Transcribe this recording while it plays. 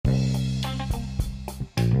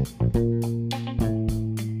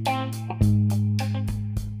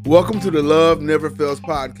Welcome to the Love Never Fails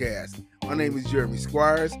podcast. My name is Jeremy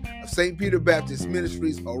Squires of St. Peter Baptist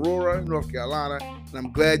Ministries, Aurora, North Carolina, and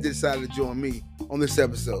I'm glad you decided to join me on this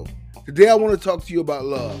episode. Today I want to talk to you about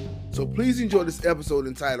love, so please enjoy this episode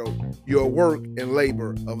entitled, Your Work and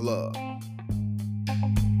Labor of Love.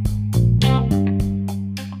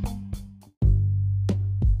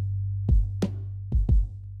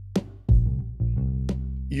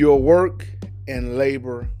 Your work and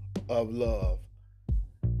labor of love.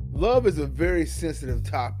 Love is a very sensitive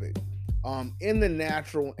topic in the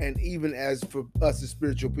natural and even as for us as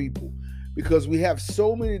spiritual people, because we have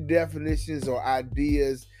so many definitions or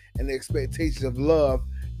ideas and expectations of love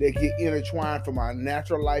that get intertwined from our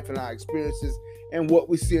natural life and our experiences and what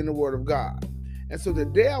we see in the Word of God. And so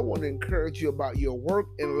today I want to encourage you about your work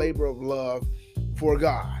and labor of love for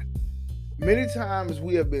God. Many times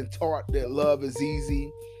we have been taught that love is easy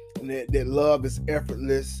and that love is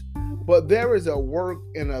effortless, but there is a work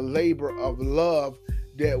and a labor of love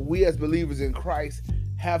that we as believers in Christ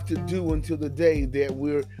have to do until the day that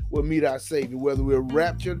we'll meet our Savior, whether we're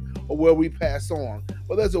raptured or where we pass on.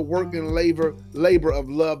 But there's a work and labor of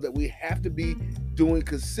love that we have to be doing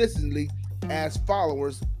consistently as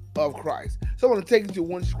followers of Christ. So I want to take you to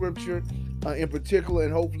one scripture in particular,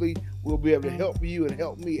 and hopefully we'll be able to help you and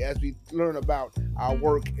help me as we learn about our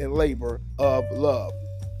work and labor of love.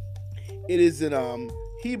 It is in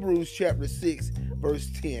Hebrews chapter 6, verse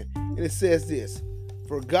 10, and it says this: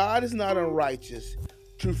 "For God is not unrighteous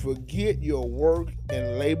to forget your work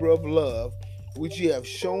and labor of love, which ye have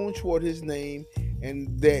shown toward his name,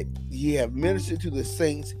 and that ye have ministered to the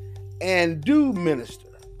saints and do minister."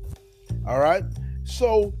 All right?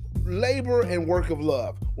 So, labor and work of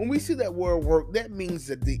love. When we see that word work, that means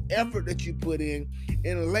that the effort that you put in,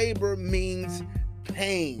 and labor means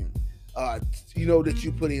pain. That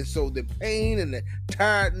you put in. So the pain and the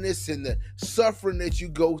tiredness and the suffering that you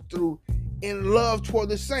go through in love toward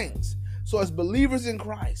the saints. So as believers in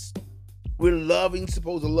Christ, we're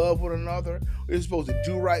supposed to love one another. We're supposed to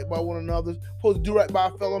do right by one another, supposed to do right by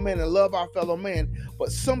our fellow man and love our fellow man.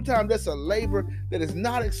 But sometimes that's a labor that is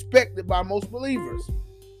not expected by most believers.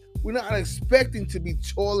 We're not expecting to be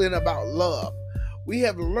toiling about love. We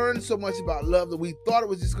have learned so much about love that we thought it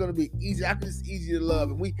was just going to be easy. It's easy to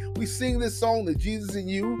love. And we sing this song, that Jesus in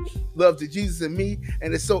you, love to Jesus in me,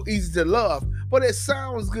 and it's so easy to love. But it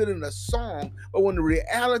sounds good in a song. But when the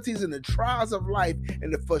realities and the trials of life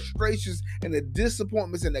and the frustrations and the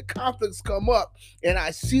disappointments and the conflicts come up, and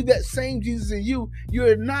I see that same Jesus in you,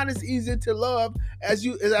 you're not as easy to love as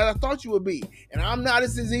I thought you would be. And I'm not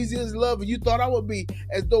as easy as love as you thought I would be,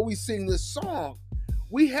 as though we sing this song.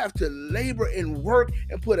 We have to labor and work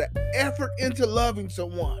and put an effort into loving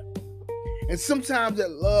someone. And sometimes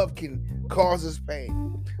that love can cause us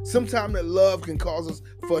pain. Sometimes that love can cause us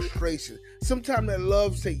frustration. Sometimes that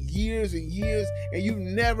love takes years and years, and you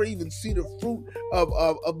never even see the fruit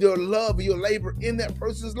of your love or your labor in that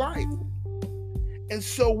person's life. And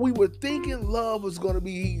so we were thinking love was going to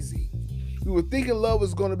be easy. We were thinking love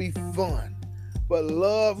was going to be fun. But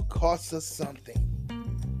love costs us something.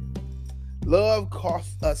 Love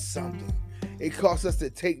costs us something. It costs us to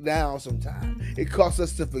take down sometimes. It costs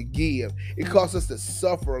us to forgive. It costs us to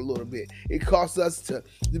suffer a little bit. It costs us to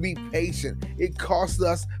be patient. It costs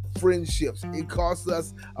us friendships. It costs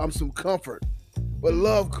us some comfort. But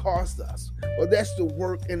love costs us. Well, that's the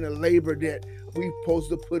work and the labor that we're supposed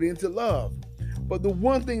to put into love. But the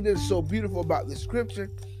one thing that is so beautiful about the scripture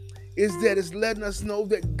is that it's letting us know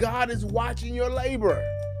that God is watching your labor.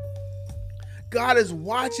 God is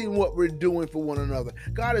watching what we're doing for one another.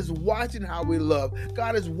 God is watching how we love.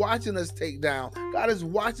 God is watching us take down. God is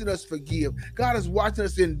watching us forgive. God is watching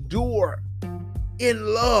us endure in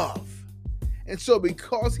love. And so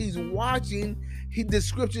because he's watching, the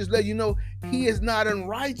scriptures let you know he is not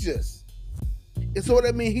unrighteous. And so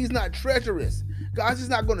that means he's not treacherous. God's just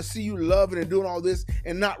not going to see you loving and doing all this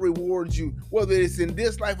and not reward you, whether it's in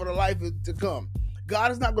this life or the life to come. God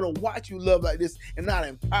is not going to watch you love like this and not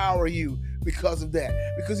empower you because of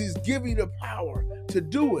that, because he's giving you the power to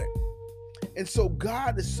do it. And so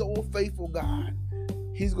God is so faithful, God.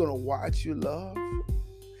 He's going to watch you love.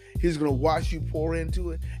 He's going to watch you pour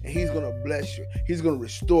into it, and he's going to bless you. He's going to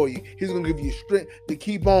restore you. He's going to give you strength to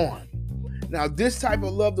keep on. Now, this type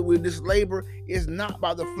of love that we this labor is not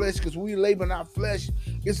by the flesh, because we labor in our flesh,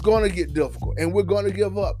 it's going to get difficult, and we're going to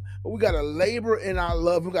give up. But we got to labor in our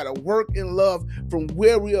love. We got to work in love from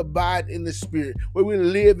where we abide in the spirit, where we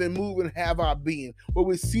live and move and have our being, where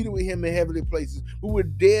we're seated with him in heavenly places, where we're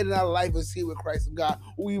dead in our life and seated with Christ and God.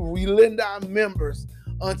 We lend our members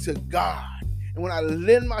unto God. And when I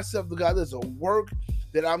lend myself to God, there's a work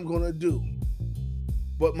that I'm going to do.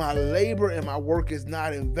 But my labor and my work is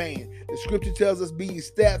not in vain. The scripture tells us, be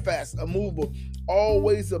steadfast, immovable,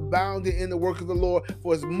 always abounding in the work of the Lord,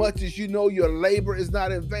 for as much as you know your labor is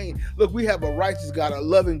not in vain. Look, we have a righteous God, a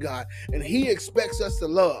loving God, and he expects us to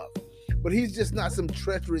love. But he's just not some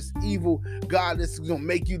treacherous, evil God that's going to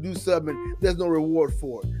make you do something. There's no reward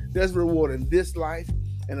for it. There's reward in this life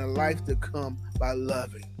and a life to come by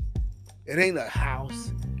loving. It ain't a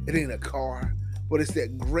house. It ain't a car. But it's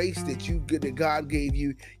that grace that God gave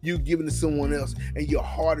you, you giving to someone else, and your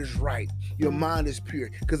heart is right. Your mind is pure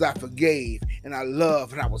because I forgave and I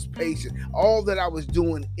loved and I was patient. All that I was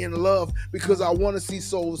doing in love because I want to see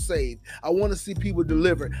souls saved. I want to see people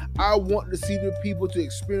delivered. I want to see the people to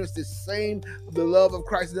experience the love of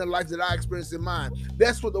Christ in their life that I experienced in mine.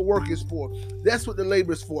 That's what the work is for. That's what the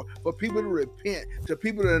labor is for people to repent, to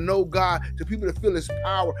people to know God, to people to feel his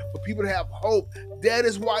power, for people to have hope. That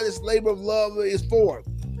is why this labor of love is for.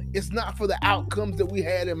 It's not for the outcomes that we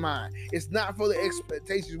had in mind. It's not for the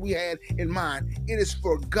expectations we had in mind. It is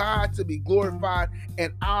for God to be glorified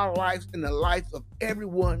in our lives and the life of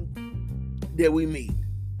everyone that we meet.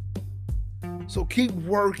 So keep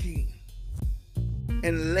working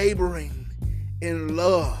and laboring in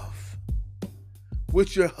love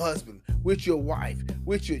with your husband, with your wife,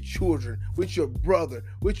 with your children, with your brother,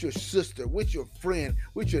 with your sister, with your friend,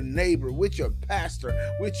 with your neighbor, with your pastor,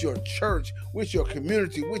 with your church, with your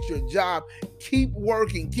community, with your job. Keep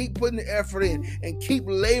working, keep putting the effort in, and keep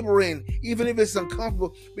laboring, even if it's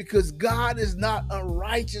uncomfortable, because God is not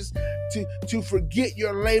unrighteous to forget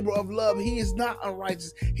your labor of love. He is not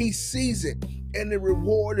unrighteous. He sees it, and the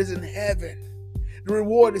reward is in heaven. The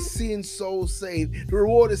reward is seeing souls saved. The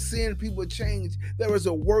reward is seeing people change. There is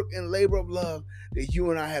a work and labor of love that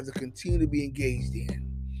you and I have to continue to be engaged in.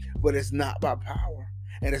 But it's not by power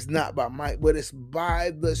and it's not by might, but it's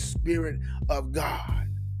by the Spirit of God.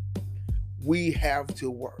 We have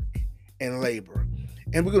to work and labor.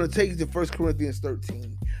 And we're going to take you to 1 Corinthians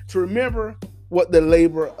 13 to remember what the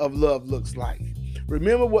labor of love looks like.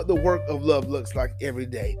 Remember what the work of love looks like every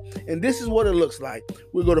day. And this is what it looks like.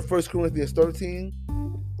 We'll go to 1 Corinthians 13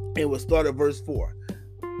 and we'll start at verse 4.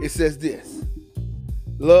 It says this: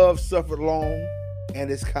 love suffereth long and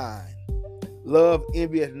is kind. Love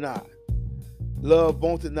envieth not. Love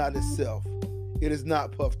vaunteth not itself. It is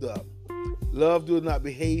not puffed up. Love doeth not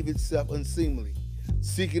behave itself unseemly.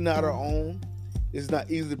 Seeking not our own. Is not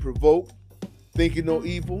easily provoked. Thinking no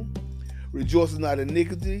evil. Rejoiceth not in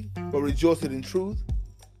iniquity, but rejoiceth in truth.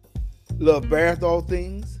 Love beareth all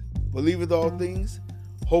things, believeth all things,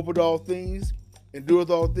 hopeth all things, endureth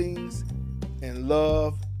all things, and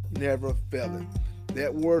love never faileth.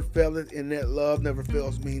 That word faileth and that love never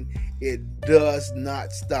fails mean it does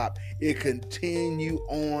not stop. It continues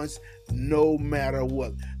on no matter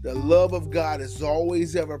what. The love of God is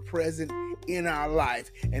always ever present in our life,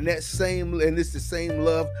 and it's the same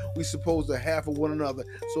love we're supposed to have for one another.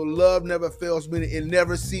 So love never fails, meaning it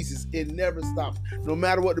never ceases, it never stops. No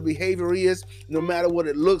matter what the behavior is, no matter what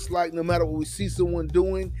it looks like, no matter what we see someone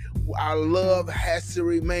doing, our love has to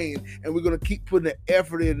remain, and we're going to keep putting the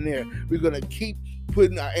effort in there. We're going to keep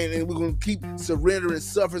putting and we're going to keep surrendering and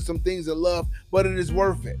suffering some things in love, but it is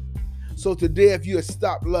worth it. So today, if you have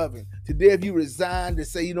stopped loving, today, if you resign to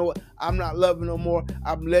say, you know what, I'm not loving no more,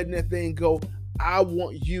 I'm letting that thing go, I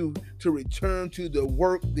want you to return to the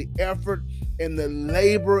work, the effort, and the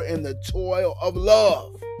labor and the toil of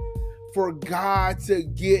love for God to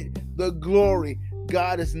get the glory.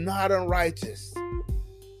 God is not unrighteous.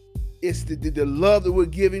 It's the love that we're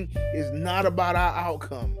giving is not about our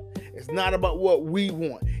outcome. It's not about what we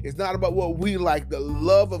want. It's not about what we like. The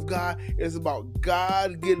love of God is about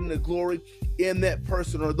God getting the glory in that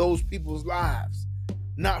person or those people's lives.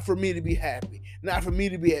 Not for me to be happy. Not for me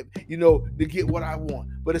to be, to get what I want.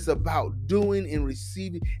 But it's about doing and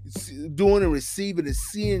receiving and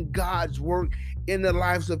seeing God's work in the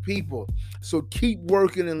lives of people. So keep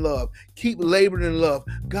working in love. Keep laboring in love.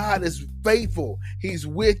 God is faithful. He's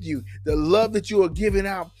with you. The love that you are giving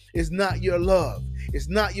out is not your love. It's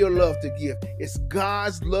not your love to give. It's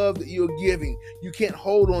God's love that you're giving. You can't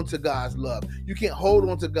hold on to God's love. You can't hold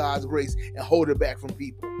on to God's grace and hold it back from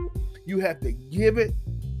people. You have to give it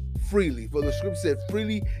freely. For the scripture said,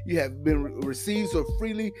 freely you have been received, so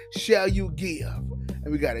freely shall you give.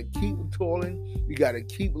 And we got to keep toiling. We got to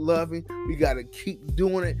keep loving. We got to keep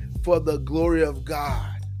doing it for the glory of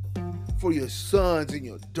God. For your sons and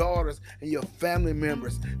your daughters and your family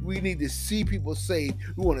members. We need to see people saved.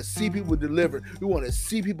 We want to see people delivered. We want to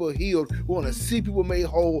see people healed. We want to see people made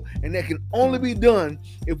whole. And that can only be done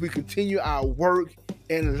if we continue our work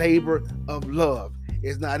and labor of love.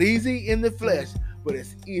 It's not easy in the flesh, but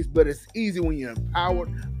it's easy when you're empowered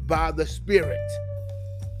by the Spirit.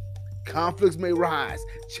 Conflicts may rise,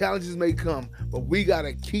 challenges may come, but we got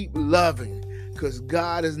to keep loving, because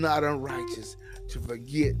God is not unrighteous to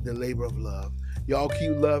forget the labor of love. Y'all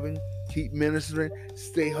keep loving, keep ministering,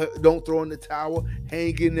 don't throw in the towel,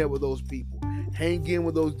 hang in there with those people. Hang in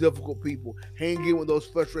with those difficult people. Hang in with those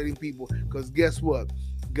frustrating people, because guess what?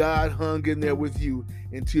 God hung in there with you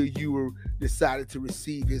until you decided to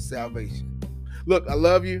receive his salvation. Look, I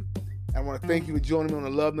love you. I want to thank you for joining me on the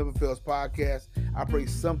Love Never Fails podcast. I pray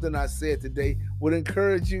something I said today would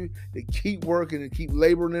encourage you to keep working and keep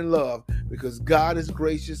laboring in love, because God is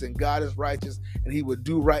gracious and God is righteous, and he will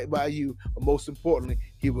do right by you. But most importantly,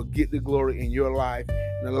 he will get the glory in your life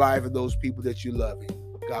and the life of those people that you love.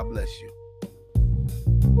 God bless you.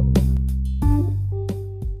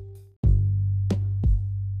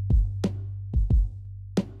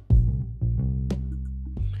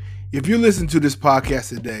 If you listen to this podcast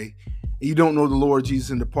today and you don't know the Lord Jesus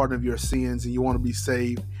and the pardon of your sins and you want to be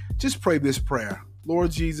saved, just pray this prayer. Lord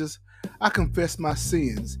Jesus, I confess my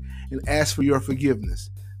sins and ask for your forgiveness.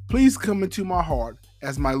 Please come into my heart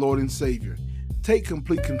as my Lord and Savior. Take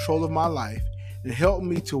complete control of my life and help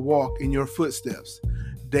me to walk in your footsteps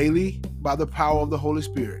daily by the power of the Holy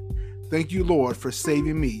Spirit. Thank you, Lord, for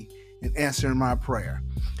saving me and answering my prayer.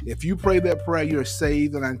 If you pray that prayer, you're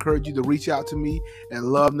saved, and I encourage you to reach out to me at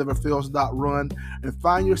loveneverfails.run and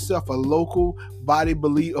find yourself a local body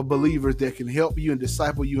of believers that can help you and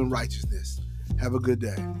disciple you in righteousness. Have a good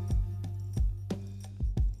day.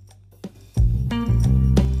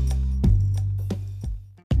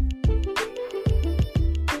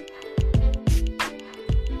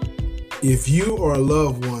 If you or a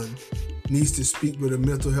loved one needs to speak with a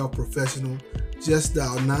mental health professional, just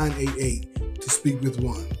dial 988 to speak with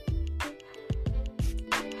one.